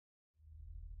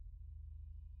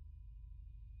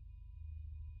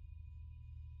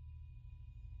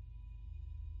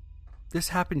This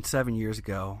happened 7 years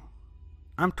ago.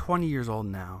 I'm 20 years old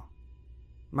now.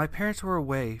 My parents were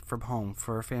away from home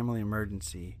for a family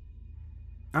emergency.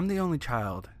 I'm the only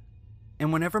child,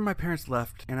 and whenever my parents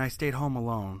left and I stayed home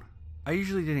alone, I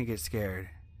usually didn't get scared.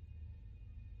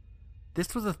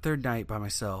 This was the third night by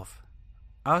myself.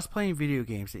 I was playing video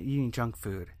games and eating junk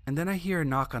food, and then I hear a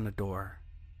knock on the door.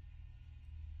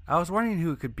 I was wondering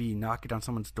who it could be knocking on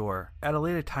someone's door at a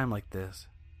later time like this.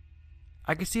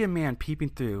 I could see a man peeping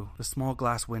through the small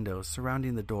glass windows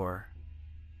surrounding the door.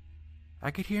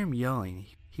 I could hear him yelling.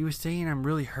 He was saying, "I'm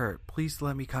really hurt, please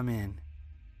let me come in."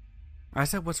 I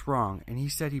said, "What's wrong?" and he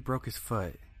said he broke his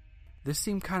foot. This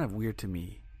seemed kind of weird to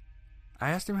me.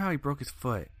 I asked him how he broke his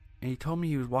foot, and he told me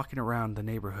he was walking around the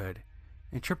neighborhood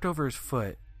and tripped over his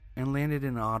foot and landed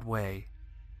in an odd way.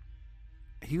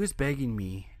 He was begging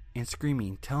me and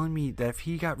screaming, telling me that if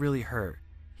he got really hurt,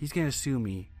 he's going to sue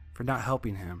me for not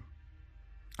helping him.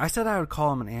 I said I would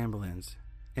call him an ambulance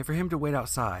and for him to wait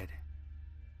outside.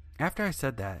 After I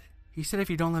said that, he said, "If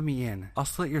you don't let me in, I'll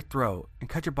slit your throat and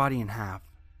cut your body in half."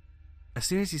 As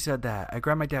soon as he said that, I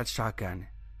grabbed my dad's shotgun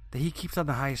that he keeps on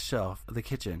the highest shelf of the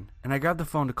kitchen, and I grabbed the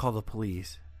phone to call the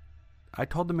police. I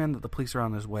told the man that the police are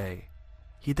on his way.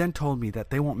 He then told me that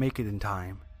they won't make it in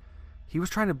time. He was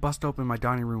trying to bust open my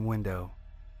dining room window.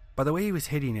 By the way he was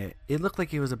hitting it, it looked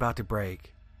like it was about to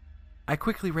break. I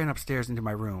quickly ran upstairs into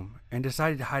my room and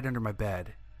decided to hide under my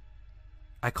bed.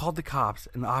 I called the cops,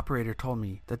 and the operator told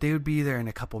me that they would be there in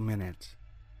a couple minutes.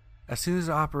 As soon as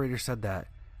the operator said that,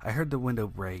 I heard the window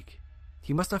break.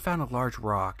 He must have found a large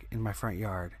rock in my front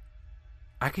yard.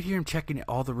 I could hear him checking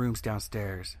all the rooms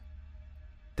downstairs.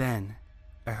 Then,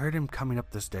 I heard him coming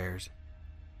up the stairs.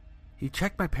 He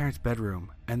checked my parents'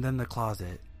 bedroom and then the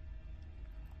closet.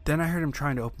 Then I heard him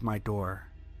trying to open my door.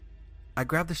 I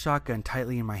grabbed the shotgun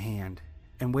tightly in my hand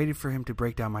and waited for him to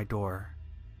break down my door.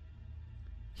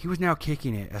 He was now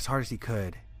kicking it as hard as he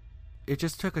could. It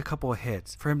just took a couple of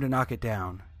hits for him to knock it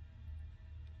down.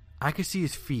 I could see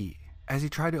his feet as he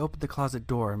tried to open the closet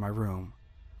door in my room,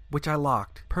 which I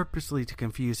locked purposely to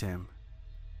confuse him.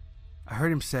 I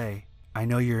heard him say, "I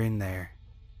know you're in there."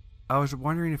 I was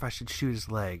wondering if I should shoot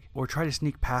his leg or try to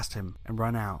sneak past him and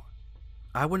run out.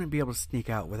 I wouldn't be able to sneak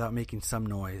out without making some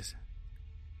noise.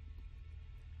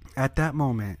 At that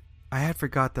moment, I had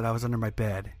forgot that I was under my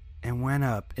bed and went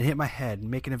up and hit my head,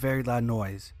 making a very loud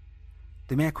noise.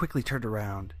 The man quickly turned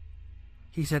around.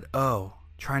 He said, "Oh,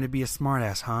 trying to be a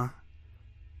smartass, huh?"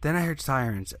 Then I heard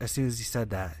sirens as soon as he said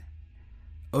that.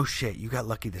 Oh shit, you got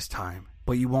lucky this time,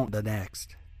 but you won't the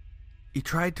next. He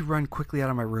tried to run quickly out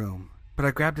of my room, but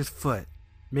I grabbed his foot,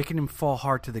 making him fall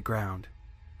hard to the ground.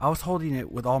 I was holding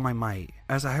it with all my might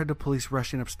as I heard the police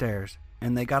rushing upstairs,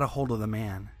 and they got a hold of the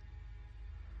man.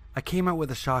 I came out with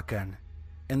a shotgun,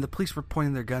 and the police were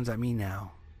pointing their guns at me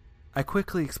now. I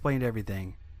quickly explained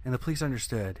everything, and the police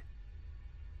understood.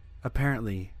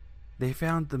 Apparently, they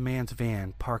found the man's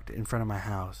van parked in front of my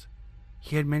house.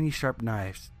 He had many sharp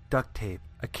knives, duct tape,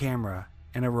 a camera,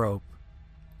 and a rope.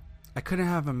 I couldn't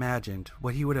have imagined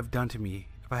what he would have done to me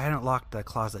if I hadn't locked the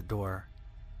closet door.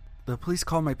 The police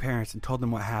called my parents and told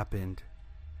them what happened.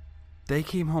 They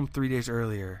came home 3 days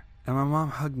earlier, and my mom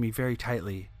hugged me very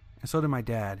tightly, and so did my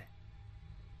dad.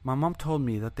 My mom told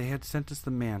me that they had sentenced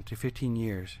the man to 15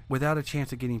 years without a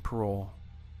chance of getting parole.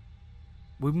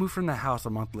 We moved from the house a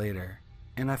month later,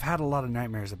 and I've had a lot of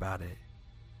nightmares about it.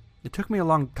 It took me a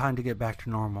long time to get back to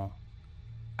normal.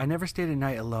 I never stayed a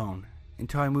night alone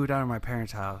until I moved out of my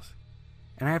parents' house,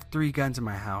 and I have 3 guns in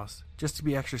my house just to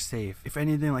be extra safe if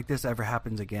anything like this ever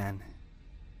happens again.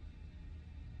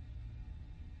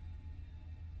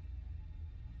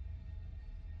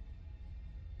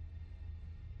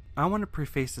 I want to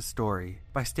preface the story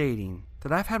by stating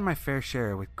that I've had my fair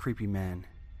share with creepy men.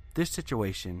 This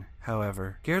situation,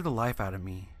 however, scared the life out of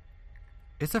me.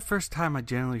 It's the first time I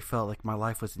genuinely felt like my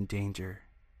life was in danger.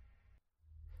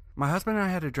 My husband and I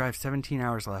had to drive 17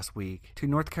 hours last week to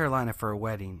North Carolina for a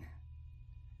wedding.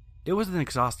 It was an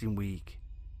exhausting week,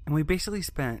 and we basically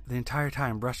spent the entire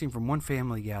time rushing from one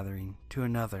family gathering to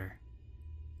another.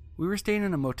 We were staying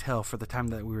in a motel for the time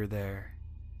that we were there.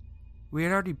 We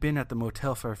had already been at the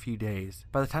motel for a few days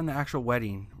by the time the actual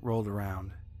wedding rolled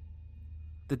around.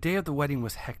 The day of the wedding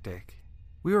was hectic.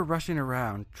 We were rushing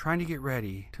around, trying to get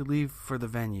ready to leave for the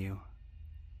venue.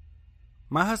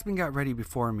 My husband got ready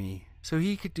before me, so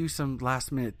he could do some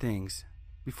last-minute things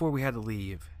before we had to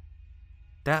leave.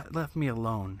 That left me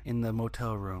alone in the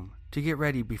motel room to get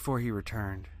ready before he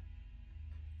returned.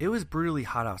 It was brutally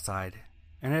hot outside,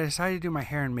 and I decided to do my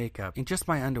hair and makeup in just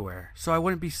my underwear so I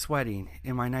wouldn't be sweating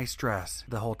in my nice dress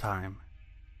the whole time.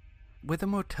 When the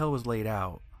motel was laid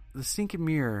out, The sink and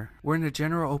mirror were in the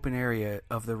general open area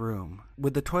of the room,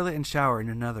 with the toilet and shower in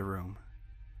another room.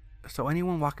 So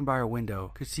anyone walking by our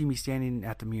window could see me standing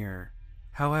at the mirror.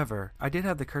 However, I did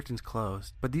have the curtains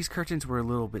closed, but these curtains were a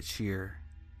little bit sheer.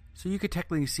 So you could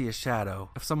technically see a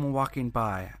shadow of someone walking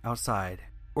by outside,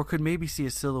 or could maybe see a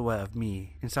silhouette of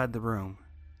me inside the room.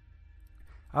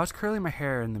 I was curling my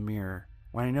hair in the mirror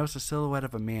when I noticed a silhouette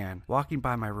of a man walking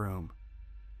by my room.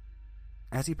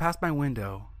 As he passed my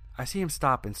window, I see him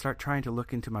stop and start trying to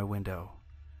look into my window.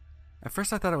 At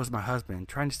first I thought it was my husband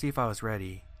trying to see if I was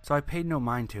ready, so I paid no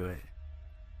mind to it.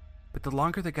 But the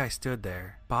longer the guy stood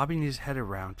there, bobbing his head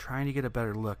around trying to get a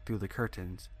better look through the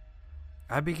curtains,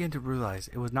 I began to realize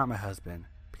it was not my husband,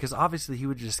 because obviously he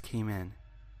would have just came in.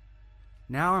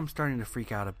 Now I'm starting to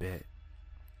freak out a bit.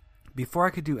 Before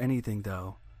I could do anything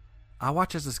though, I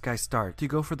watched as this guy start to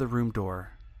go for the room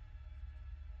door.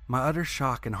 My utter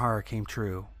shock and horror came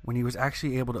true when he was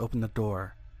actually able to open the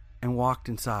door and walked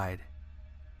inside.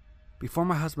 Before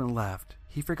my husband left,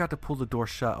 he forgot to pull the door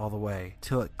shut all the way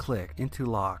till it clicked into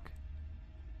lock.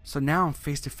 So now I'm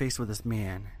face to face with this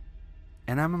man,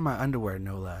 and I'm in my underwear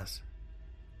no less.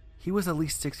 He was at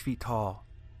least 6 feet tall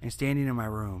and standing in my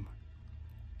room.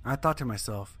 I thought to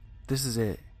myself, this is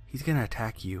it, he's gonna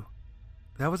attack you.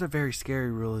 That was a very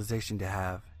scary realization to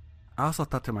have. I also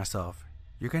thought to myself,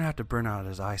 you're gonna have to burn out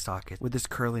his eye socket with this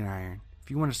curling iron if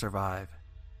you want to survive.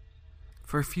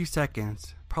 For a few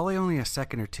seconds, probably only a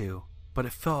second or two, but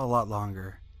it felt a lot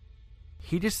longer.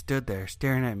 He just stood there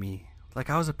staring at me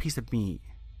like I was a piece of meat,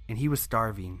 and he was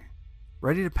starving,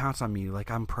 ready to pounce on me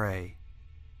like I'm prey.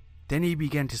 Then he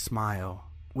began to smile,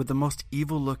 with the most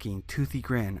evil-looking, toothy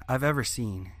grin I've ever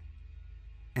seen,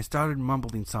 and started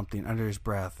mumbling something under his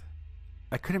breath.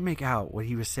 I couldn't make out what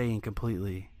he was saying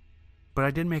completely, but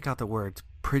I did make out the words,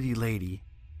 "pretty lady,"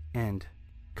 and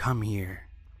 "come here."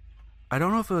 I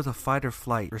don't know if it was a fight or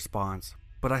flight response,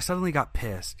 but I suddenly got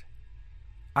pissed.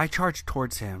 I charged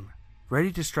towards him,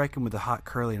 ready to strike him with a hot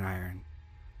curling iron.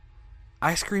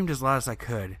 I screamed as loud as I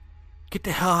could, "Get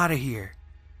the hell out of here!"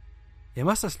 It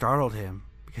must have startled him,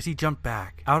 because he jumped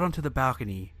back, out onto the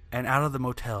balcony, and out of the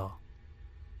motel.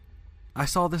 I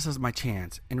saw this as my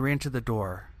chance, and ran to the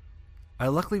door. I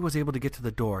luckily was able to get to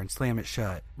the door and slam it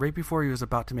shut, right before he was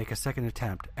about to make a second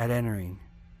attempt at entering.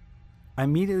 I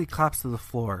immediately collapsed to the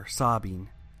floor, sobbing.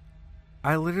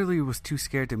 I literally was too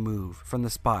scared to move from the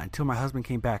spot until my husband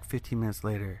came back 15 minutes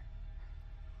later.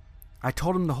 I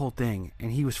told him the whole thing,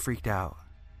 and he was freaked out.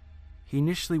 He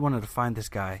initially wanted to find this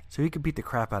guy so he could beat the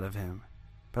crap out of him,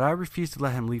 but I refused to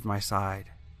let him leave my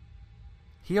side.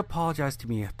 He apologized to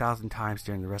me 1,000 times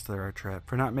during the rest of our trip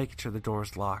for not making sure the door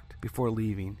was locked before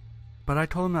leaving, but I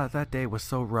told him that day was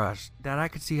so rushed that I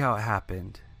could see how it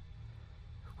happened.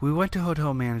 We went to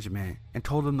hotel management and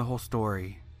told them the whole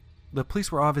story. The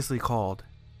police were obviously called,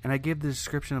 and I gave the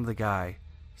description of the guy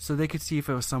so they could see if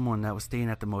it was someone that was staying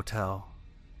at the motel.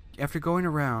 After going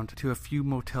around to a few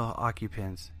motel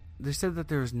occupants, they said that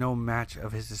there was no match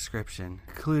of his description,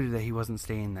 concluded that he wasn't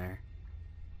staying there.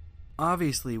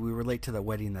 Obviously, we were late to the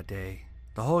wedding that day.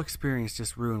 The whole experience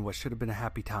just ruined what should have been a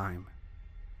happy time.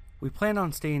 We planned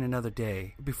on staying another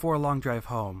day before a long drive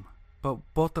home, but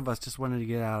both of us just wanted to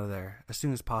get out of there as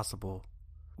soon as possible.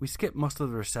 We skipped most of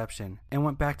the reception and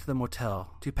went back to the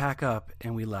motel to pack up,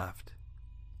 and we left.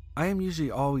 I am usually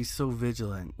always so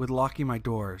vigilant with locking my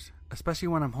doors, especially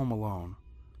when I'm home alone.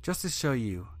 Just to show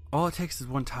you, all it takes is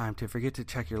one time to forget to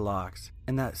check your locks,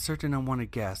 and that certain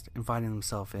unwanted guest inviting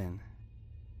themselves in.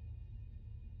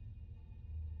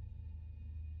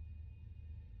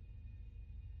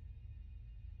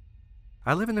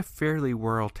 I live in a fairly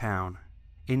rural town,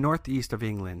 in northeast of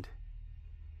England.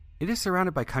 It is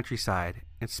surrounded by countryside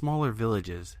and smaller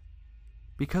villages.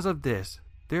 Because of this,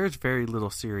 there is very little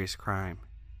serious crime.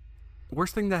 The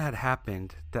worst thing that had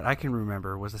happened that I can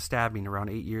remember was a stabbing around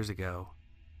 8 years ago.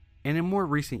 And in more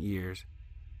recent years,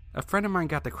 a friend of mine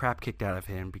got the crap kicked out of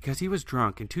him because he was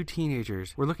drunk and 2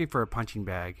 teenagers were looking for a punching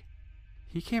bag.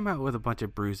 He came out with a bunch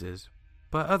of bruises,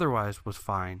 but otherwise was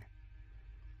fine.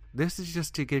 This is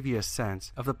just to give you a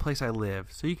sense of the place I live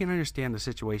so you can understand the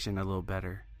situation a little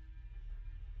better.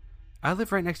 I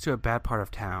live right next to a bad part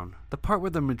of town, the part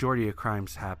where the majority of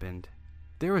crimes happened.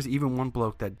 There was even one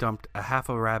bloke that dumped a half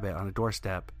a rabbit on a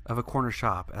doorstep of a corner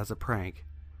shop as a prank.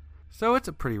 So it's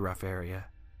a pretty rough area.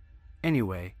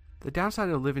 Anyway, the downside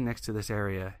of living next to this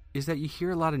area is that you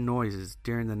hear a lot of noises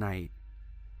during the night.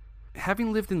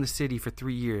 Having lived in the city for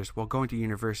 3 years while going to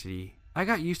university, I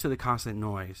got used to the constant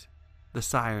noise, the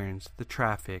sirens, the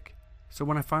traffic, so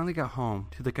when I finally got home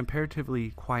to the comparatively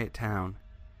quiet town,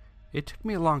 it took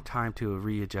me a long time to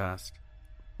readjust,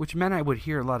 which meant I would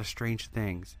hear a lot of strange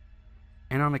things.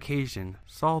 and on occasion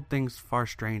saw things far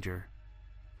stranger.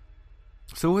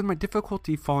 So with my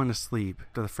difficulty falling asleep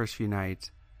after the first few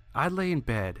nights, I lay in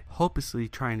bed, hopelessly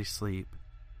trying to sleep.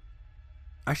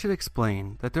 I should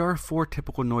explain that there are 4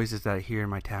 typical noises that I hear in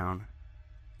my town.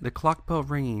 The clock bell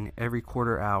ringing every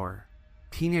quarter hour,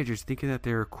 teenagers thinking that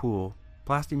they are cool,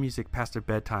 blasting music past their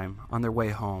bedtime on their way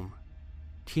home,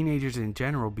 teenagers in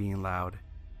general being loud,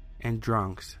 and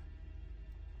drunks.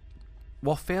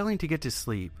 While failing to get to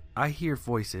sleep, I hear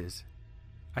voices.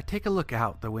 I take a look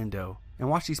out the window and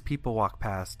watch these people walk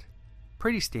past.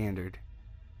 Pretty standard.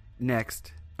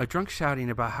 Next, a drunk shouting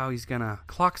about how he's gonna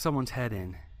clock someone's head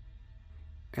in.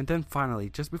 And then finally,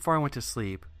 just before I went to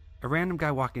sleep, a random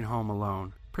guy walking home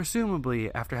alone,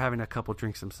 presumably after having a couple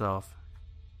drinks himself.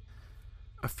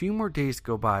 A few more days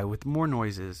go by with more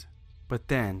noises, but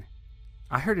then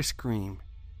I heard a scream.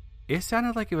 It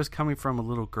sounded like it was coming from a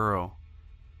little girl.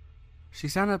 She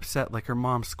sounded upset, like her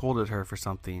mom scolded her for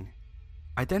something.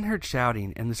 I then heard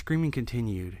shouting and the screaming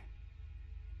continued.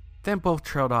 Then both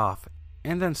trailed off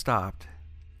and then stopped.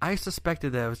 I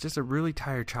suspected that it was just a really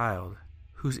tired child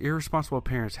whose irresponsible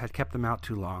parents had kept them out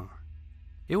too long.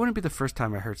 It wouldn't be the first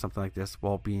time I heard something like this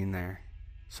while being there.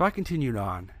 So I continued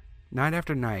on, night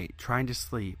after night, trying to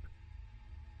sleep.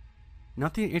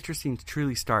 Nothing interesting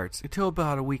truly starts until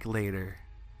about a week later.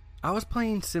 I was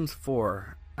playing Sims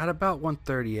 4 at about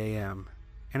 1:30 a.m.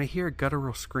 and I hear a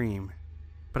guttural scream,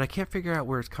 but I can't figure out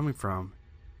where it's coming from.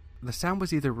 The sound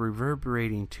was either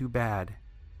reverberating too bad,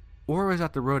 or it was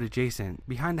at the road adjacent,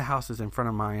 behind the houses in front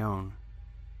of my own.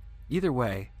 Either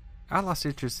way, I lost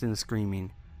interest in the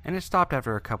screaming, and it stopped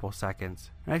after a couple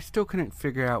seconds, and I still couldn't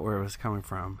figure out where it was coming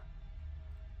from.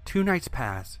 2 nights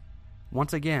pass.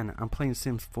 Once again, I'm playing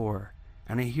Sims 4,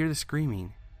 and I hear the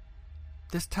screaming.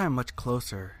 This time much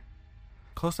closer.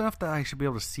 Close enough that I should be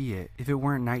able to see it if it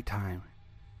weren't nighttime.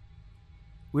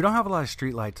 We don't have a lot of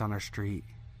streetlights on our street,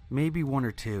 maybe 1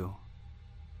 or 2.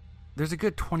 There's a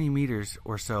good 20 meters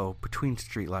or so between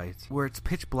streetlights, where it's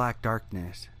pitch black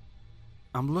darkness.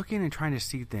 I'm looking and trying to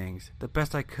see things the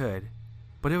best I could,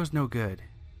 but it was no good.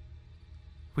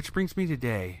 Which brings me to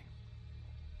today.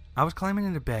 I was climbing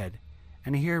into bed,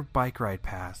 and I hear a bike ride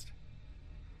past.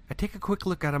 I take a quick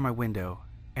look out of my window,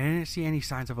 and I didn't see any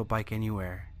signs of a bike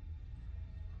anywhere.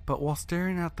 But while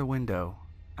staring out the window,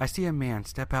 I see a man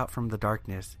step out from the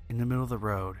darkness in the middle of the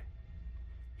road.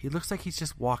 He looks like he's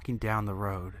just walking down the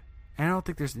road, and I don't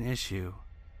think there's an issue,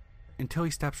 until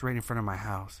he steps right in front of my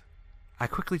house. I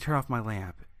quickly turn off my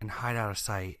lamp and hide out of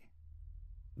sight.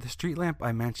 The street lamp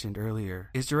I mentioned earlier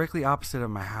is directly opposite of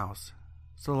my house,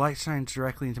 so the light shines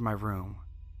directly into my room.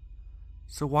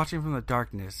 So watching from the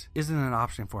darkness isn't an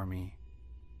option for me.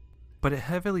 But it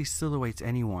heavily silhouettes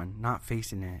anyone not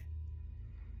facing it.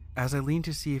 As I lean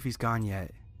to see if he's gone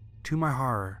yet, to my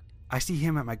horror, I see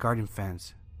him at my garden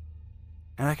fence.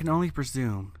 And I can only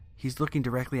presume he's looking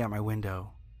directly at my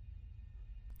window.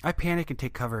 I panic and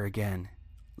take cover again,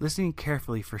 listening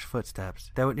carefully for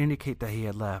footsteps that would indicate that he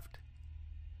had left.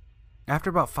 After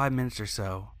about 5 minutes or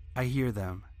so, I hear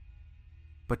them.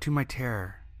 But to my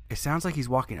terror, it sounds like he's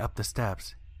walking up the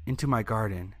steps into my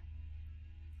garden.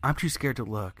 I'm too scared to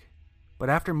look, but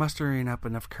after mustering up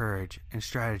enough courage and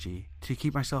strategy to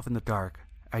keep myself in the dark,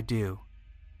 I do.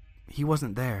 He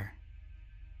wasn't there,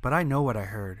 but I know what I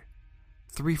heard.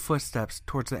 3 footsteps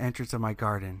towards the entrance of my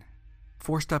garden,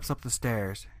 4 steps up the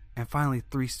stairs, and finally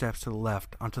 3 steps to the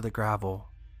left onto the gravel,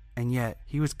 and yet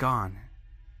he was gone.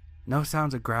 No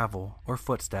sounds of gravel or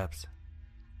footsteps.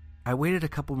 I waited a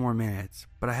couple more minutes,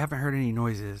 but I haven't heard any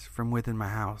noises from within my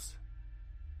house.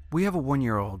 We have a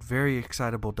 1-year-old, very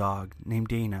excitable dog named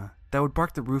Dana that would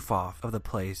bark the roof off of the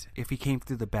place if he came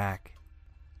through the back.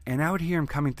 And I would hear him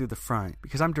coming through the front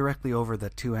because I'm directly over the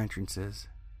 2 entrances,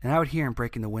 and I would hear him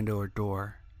breaking the window or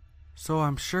door. So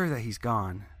I'm sure that he's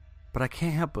gone, but I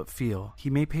can't help but feel he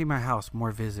may pay my house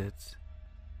more visits.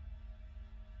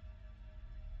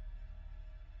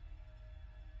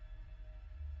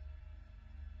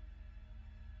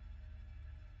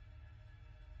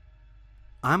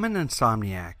 I'm an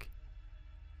insomniac,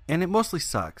 and it mostly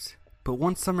sucks, but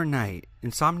one summer night,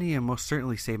 insomnia most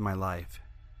certainly saved my life.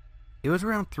 It was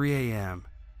around 3 a.m.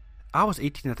 I was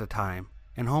 18 at the time,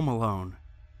 and home alone.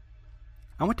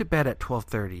 I went to bed at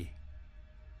 12:30.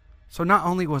 So not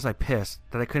only was I pissed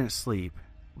that I couldn't sleep,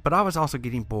 but I was also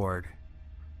getting bored.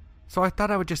 So I thought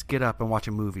I would just get up and watch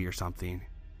a movie or something,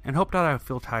 and hoped that I would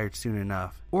feel tired soon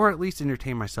enough, or at least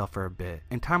entertain myself for a bit,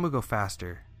 and time would go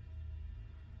faster.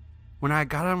 When I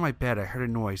got out of my bed, I heard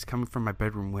a noise coming from my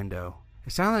bedroom window.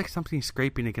 It sounded like something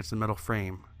scraping against the metal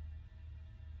frame.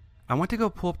 I went to go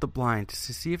pull up the blind to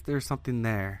see if there was something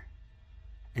there.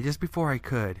 and just before I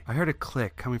could, I heard a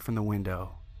click coming from the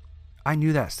window. I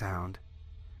knew that sound.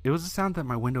 It was the sound that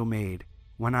my window made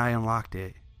when I unlocked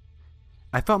it.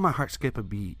 I felt my heart skip a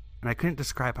beat, and I couldn't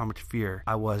describe how much fear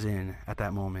I was in at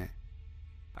that moment.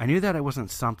 I knew that it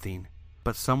wasn't something,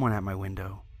 but someone at my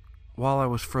window. While I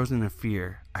was frozen in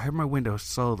fear, I heard my window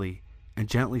slowly and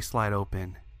gently slide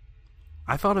open.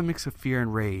 I felt a mix of fear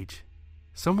and rage.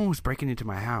 Someone was breaking into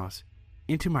my house,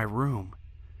 into my room.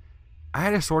 I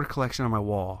had a sword collection on my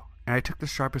wall, and I took the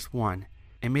sharpest one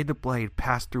and made the blade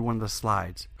pass through one of the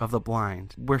slides of the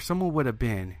blinds where someone would have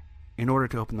been in order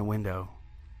to open the window.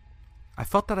 I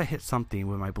felt that I hit something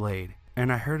with my blade,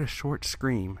 and I heard a short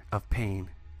scream of pain.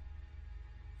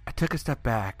 I took a step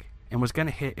back and was going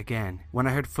to hit again when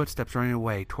I heard footsteps running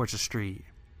away towards the street.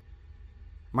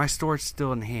 My sword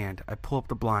still in hand, I pull up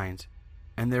the blinds,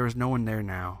 and there was no one there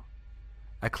now.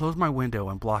 I closed my window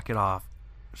and blocked it off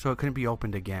so it couldn't be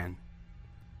opened again.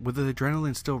 With the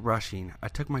adrenaline still rushing, I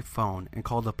took my phone and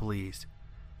called the police,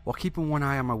 while keeping one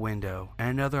eye on my window and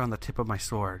another on the tip of my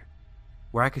sword,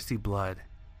 where I could see blood.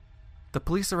 The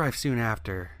police arrived soon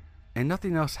after, and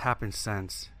nothing else happened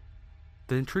since.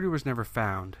 The intruder was never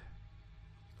found.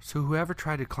 So whoever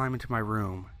tried to climb into my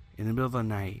room in the middle of the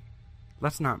night,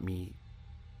 let's not meet.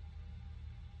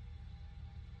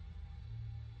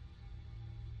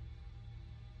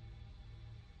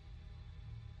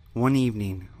 One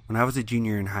evening, when I was a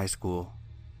junior in high school,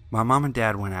 my mom and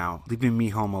dad went out, leaving me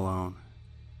home alone.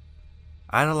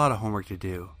 I had a lot of homework to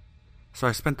do, so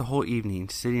I spent the whole evening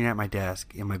sitting at my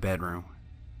desk in my bedroom.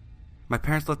 My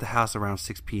parents left the house around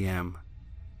 6 p.m.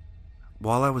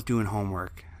 While I was doing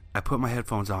homework, I put my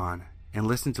headphones on and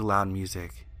listened to loud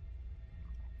music.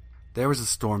 There was a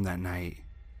storm that night,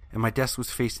 and my desk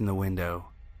was facing the window,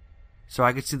 so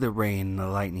I could see the rain and the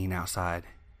lightning outside.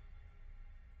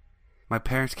 My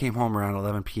parents came home around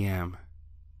 11 p.m.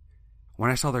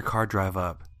 When I saw their car drive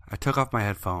up, I took off my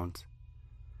headphones.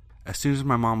 As soon as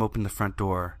my mom opened the front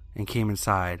door and came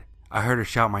inside, I heard her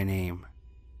shout my name.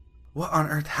 "What on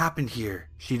earth happened here?"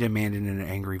 she demanded in an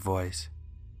angry voice.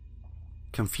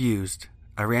 Confused,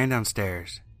 I ran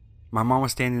downstairs. My mom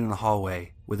was standing in the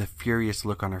hallway with a furious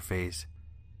look on her face.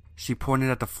 She pointed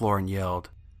at the floor and yelled,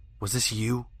 "Was this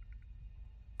you?"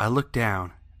 I looked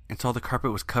down and saw the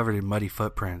carpet was covered in muddy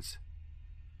footprints.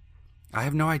 I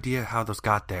have no idea how those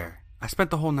got there. I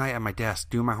spent the whole night at my desk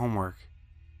doing my homework.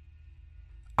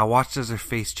 I watched as her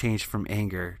face changed from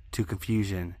anger to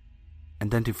confusion,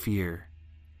 and then to fear.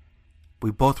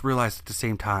 We both realized at the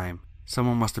same time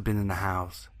someone must have been in the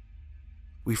house.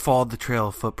 We followed the trail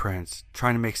of footprints,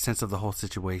 trying to make sense of the whole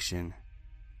situation.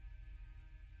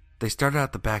 They started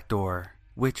at the back door,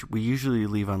 which we usually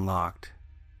leave unlocked.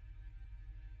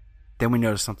 Then we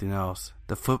noticed something else.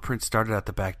 The footprints started at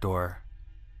the back door,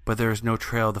 but there is no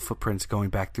trail of the footprints going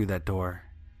back through that door.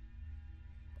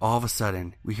 All of a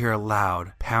sudden, we hear a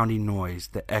loud, pounding noise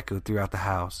that echoed throughout the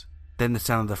house, then the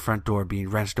sound of the front door being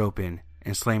wrenched open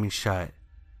and slamming shut.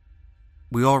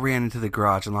 We all ran into the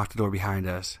garage and locked the door behind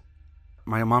us.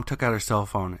 My mom took out her cell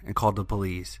phone and called the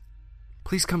police.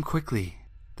 "Please come quickly.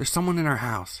 There's someone in our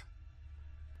house."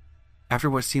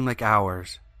 After what seemed like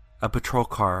hours, a patrol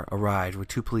car arrived with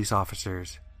 2 police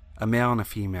officers, a male and a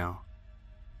female.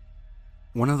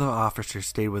 One of the officers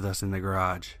stayed with us in the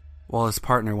garage, while his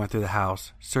partner went through the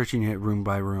house, searching it room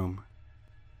by room.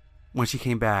 When she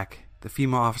came back, the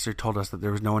female officer told us that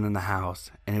there was no one in the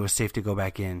house, and it was safe to go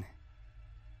back in.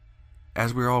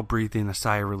 As we were all breathing a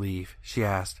sigh of relief, she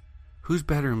asked, "Whose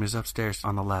bedroom is upstairs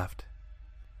on the left?"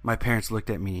 My parents looked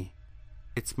at me.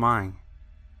 "It's mine,"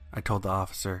 I told the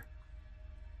officer.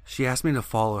 She asked me to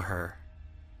follow her.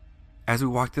 As we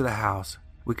walked through the house,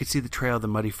 we could see the trail of the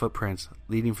muddy footprints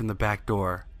leading from the back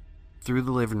door, through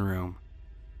the living room,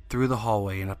 through the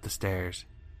hallway and up the stairs,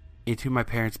 into my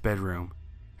parents' bedroom,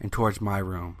 and towards my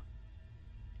room.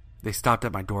 They stopped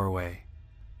at my doorway.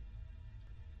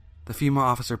 The female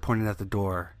officer pointed at the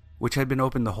door, which had been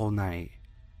open the whole night.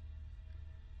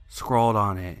 Scrawled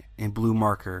on it, in blue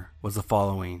marker, was the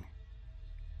following: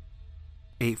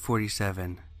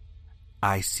 8:47,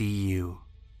 I see you.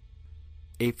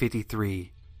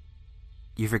 8:53,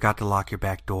 you forgot to lock your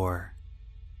back door.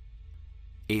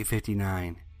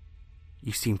 8:59,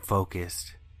 you seem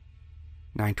focused.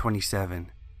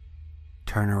 9:27,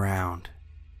 turn around.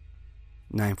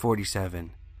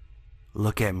 9:47,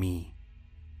 look at me.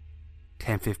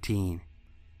 10:15,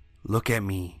 look at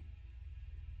me.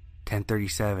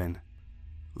 10:37,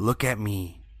 look at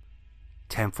me.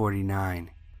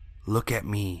 10:49, look at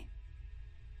me.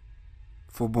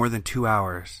 For more than 2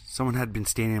 hours, someone had been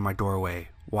standing in my doorway,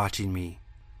 watching me.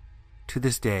 To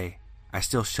this day, I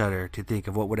still shudder to think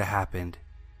of what would have happened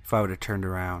if I would have turned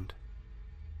around.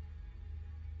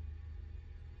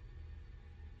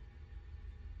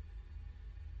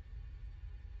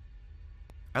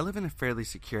 I live in a fairly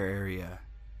secure area,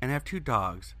 and have 2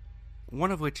 dogs,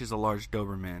 one of which is a large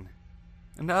Doberman,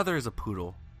 and the other is a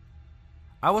poodle.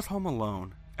 I was home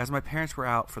alone, as my parents were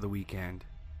out for the weekend.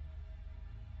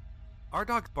 Our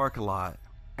dogs bark a lot,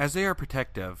 as they are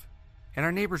protective, and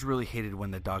our neighbors really hated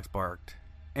when the dogs barked,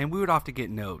 and we would often get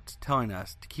notes telling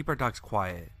us to keep our dogs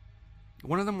quiet.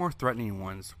 One of the more threatening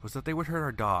ones was that they would hurt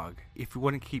our dog if we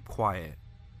wouldn't keep quiet.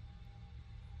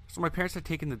 So my parents had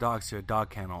taken the dogs to a dog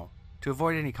kennel to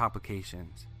avoid any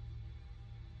complications.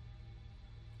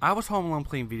 I was home alone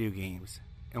playing video games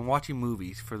and watching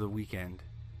movies for the weekend.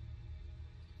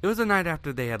 It was the night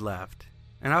after they had left,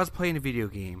 and I was playing a video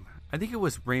game. I think it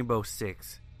was Rainbow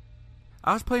Six.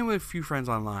 I was playing with a few friends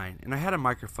online, and I had a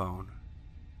microphone.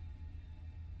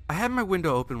 I had my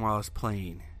window open while I was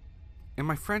playing, and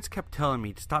my friends kept telling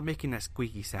me to stop making that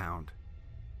squeaky sound.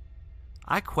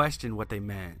 I questioned what they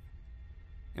meant,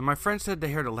 and my friends said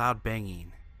they heard a loud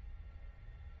banging.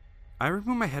 I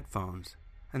removed my headphones,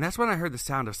 and that's when I heard the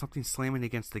sound of something slamming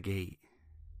against the gate.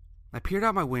 I peered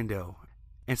out my window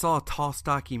and saw a tall,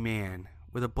 stocky man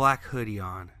with a black hoodie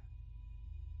on.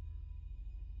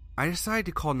 I decided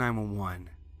to call 911,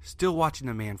 still watching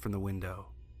the man from the window.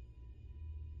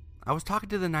 I was talking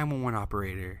to the 911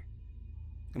 operator,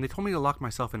 and they told me to lock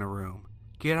myself in a room,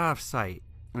 get out of sight,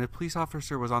 and a police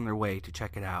officer was on their way to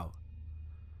check it out.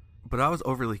 But I was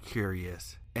overly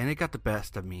curious, and it got the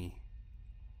best of me.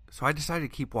 So I decided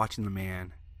to keep watching the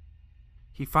man.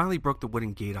 He finally broke the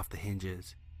wooden gate off the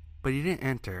hinges, but he didn't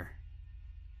enter.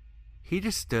 He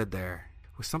just stood there,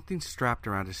 with something strapped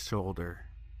around his shoulder.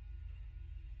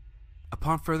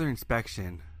 Upon further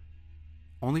inspection,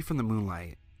 only from the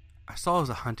moonlight, I saw it was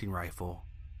a hunting rifle.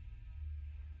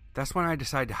 That's when I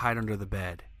decided to hide under the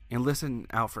bed and listen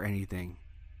out for anything.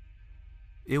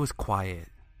 It was quiet.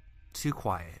 Too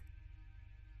quiet.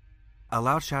 A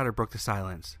loud shatter broke the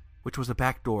silence, which was a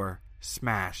back door,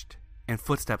 smashed, and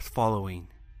footsteps following.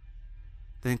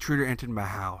 The intruder entered my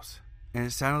house, and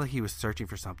it sounded like he was searching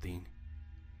for something.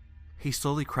 He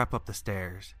slowly crept up the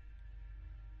stairs.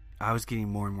 I was getting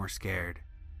more and more scared.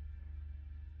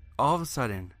 All of a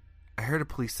sudden, I heard a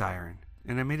police siren,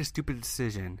 and I made a stupid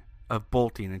decision of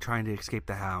bolting and trying to escape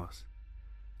the house.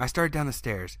 I started down the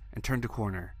stairs and turned a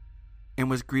corner, and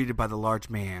was greeted by the large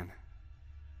man.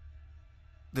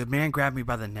 The man grabbed me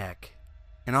by the neck,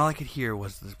 and all I could hear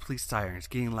was the police sirens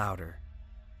getting louder.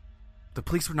 The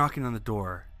police were knocking on the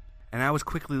door, and I was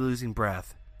quickly losing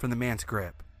breath from the man's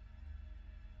grip.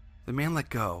 The man let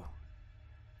go,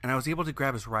 and I was able to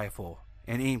grab his rifle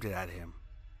and aimed it at him.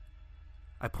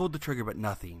 I pulled the trigger, but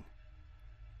nothing.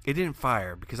 It didn't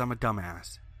fire because I'm a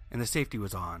dumbass, and the safety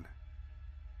was on.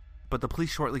 But the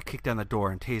police shortly kicked down the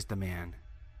door and tased the man.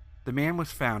 The man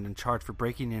was found and charged for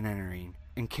breaking and entering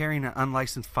and carrying an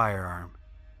unlicensed firearm.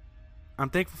 I'm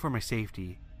thankful for my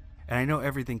safety, and I know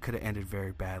everything could have ended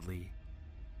very badly.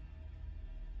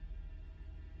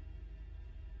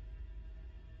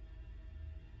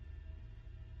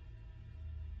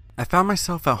 I found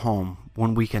myself at home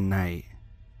one weekend night.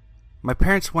 My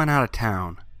parents went out of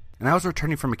town, and I was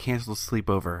returning from a canceled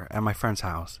sleepover at my friend's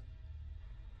house.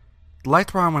 The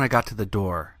lights were on when I got to the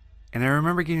door, and I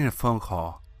remember getting a phone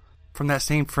call from that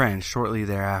same friend shortly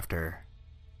thereafter,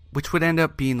 which would end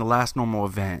up being the last normal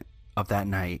event of that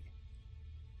night.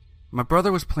 My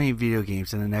brother was playing video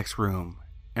games in the next room,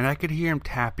 and I could hear him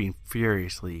tapping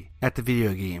furiously at the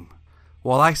video game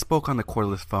while I spoke on the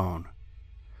cordless phone.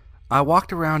 I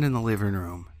walked around in the living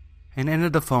room and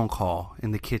ended the phone call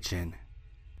in the kitchen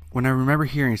when I remember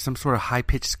hearing some sort of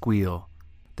high-pitched squeal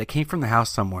that came from the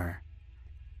house somewhere.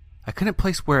 I couldn't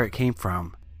place where it came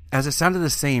from, as it sounded the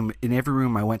same in every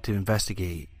room I went to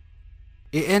investigate.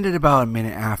 It ended about a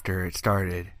minute after it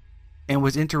started, and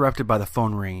was interrupted by the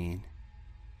phone ringing.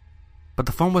 But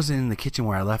the phone wasn't in the kitchen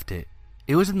where I left it.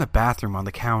 It was in the bathroom on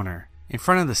the counter, in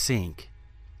front of the sink.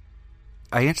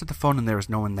 I answered the phone and there was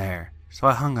no one there, so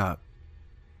I hung up.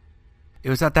 It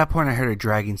was at that point I heard a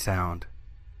dragging sound.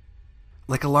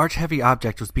 Like a large heavy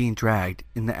object was being dragged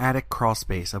in the attic crawl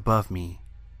space above me.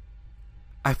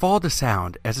 I followed the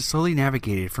sound as it slowly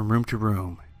navigated from room to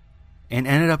room, and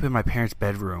ended up in my parents'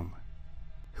 bedroom,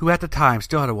 who at the time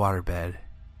still had a waterbed.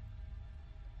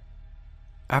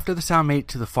 After the sound made it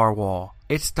to the far wall,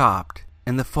 it stopped,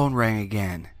 and the phone rang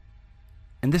again,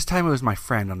 and this time it was my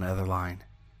friend on the other line.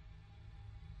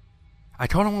 I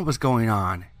told him what was going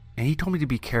on, and he told me to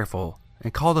be careful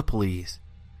and call the police.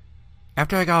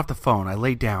 After I got off the phone, I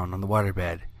laid down on the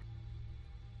waterbed.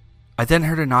 I then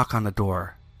heard a knock on the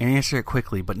door, and answered it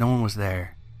quickly, but no one was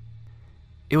there.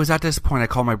 It was at this point I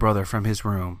called my brother from his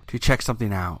room to check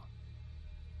something out.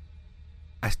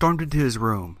 I stormed into his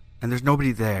room, and there's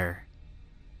nobody there.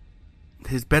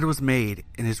 His bed was made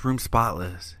and his room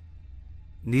spotless.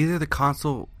 Neither the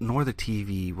console nor the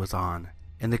TV was on,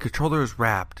 and the controller was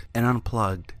wrapped and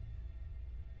unplugged.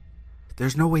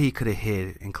 There's no way he could have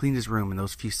hid and cleaned his room in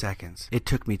those few seconds it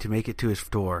took me to make it to his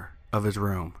door of his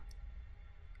room.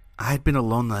 I had been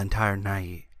alone the entire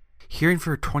night, hearing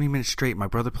for 20 minutes straight my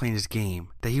brother playing his game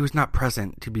that he was not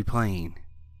present to be playing.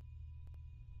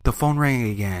 The phone rang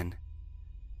again,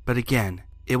 but again,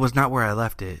 it was not where I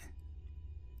left it.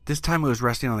 This time it was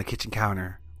resting on the kitchen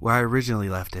counter, where I originally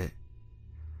left it.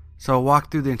 So I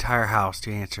walked through the entire house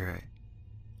to answer it.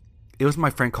 It was my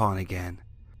friend calling again,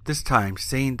 this time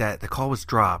saying that the call was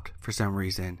dropped for some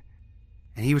reason,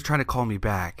 and he was trying to call me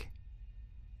back.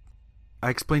 I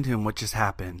explained to him what just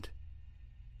happened,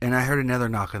 and I heard another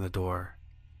knock on the door.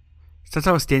 Since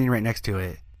I was standing right next to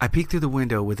it, I peeked through the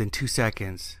window within 2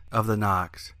 seconds of the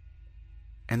knocks,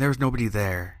 and there was nobody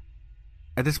there.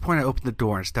 At this point I opened the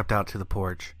door and stepped out to the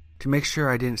porch to make sure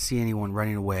I didn't see anyone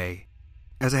running away,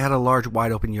 as I had a large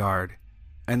wide open yard,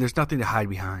 and there's nothing to hide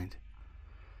behind.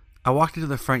 I walked into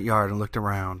the front yard and looked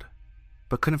around,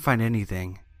 but couldn't find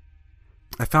anything.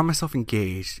 I found myself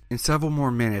engaged in several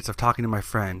more minutes of talking to my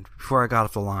friend before I got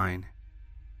off the line.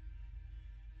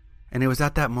 And it was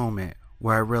at that moment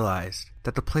where I realized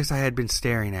that the place I had been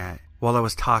staring at while I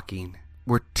was talking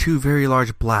were 2 very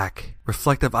large black,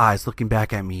 reflective eyes looking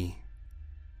back at me.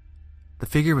 The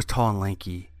figure was tall and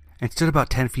lanky, and stood about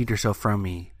 10 feet or so from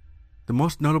me. The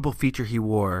most notable feature he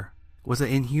wore was an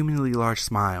inhumanly large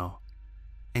smile,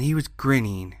 and he was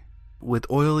grinning with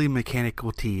oily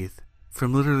mechanical teeth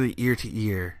from literally ear to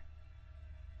ear.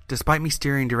 Despite me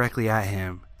staring directly at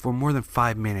him for more than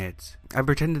 5 minutes, I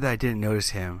pretended that I didn't notice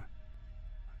him,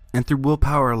 and through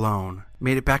willpower alone,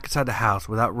 made it back inside the house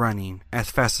without running as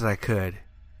fast as I could.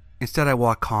 Instead, I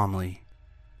walked calmly.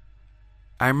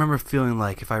 I remember feeling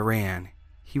like if I ran,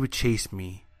 he would chase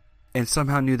me, and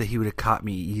somehow knew that he would have caught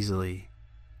me easily.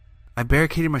 I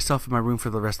barricaded myself in my room for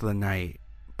the rest of the night,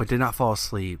 but did not fall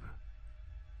asleep.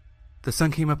 The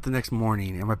sun came up the next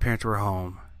morning and my parents were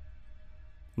home.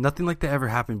 Nothing like that ever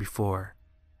happened before,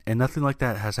 and nothing like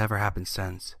that has ever happened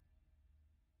since.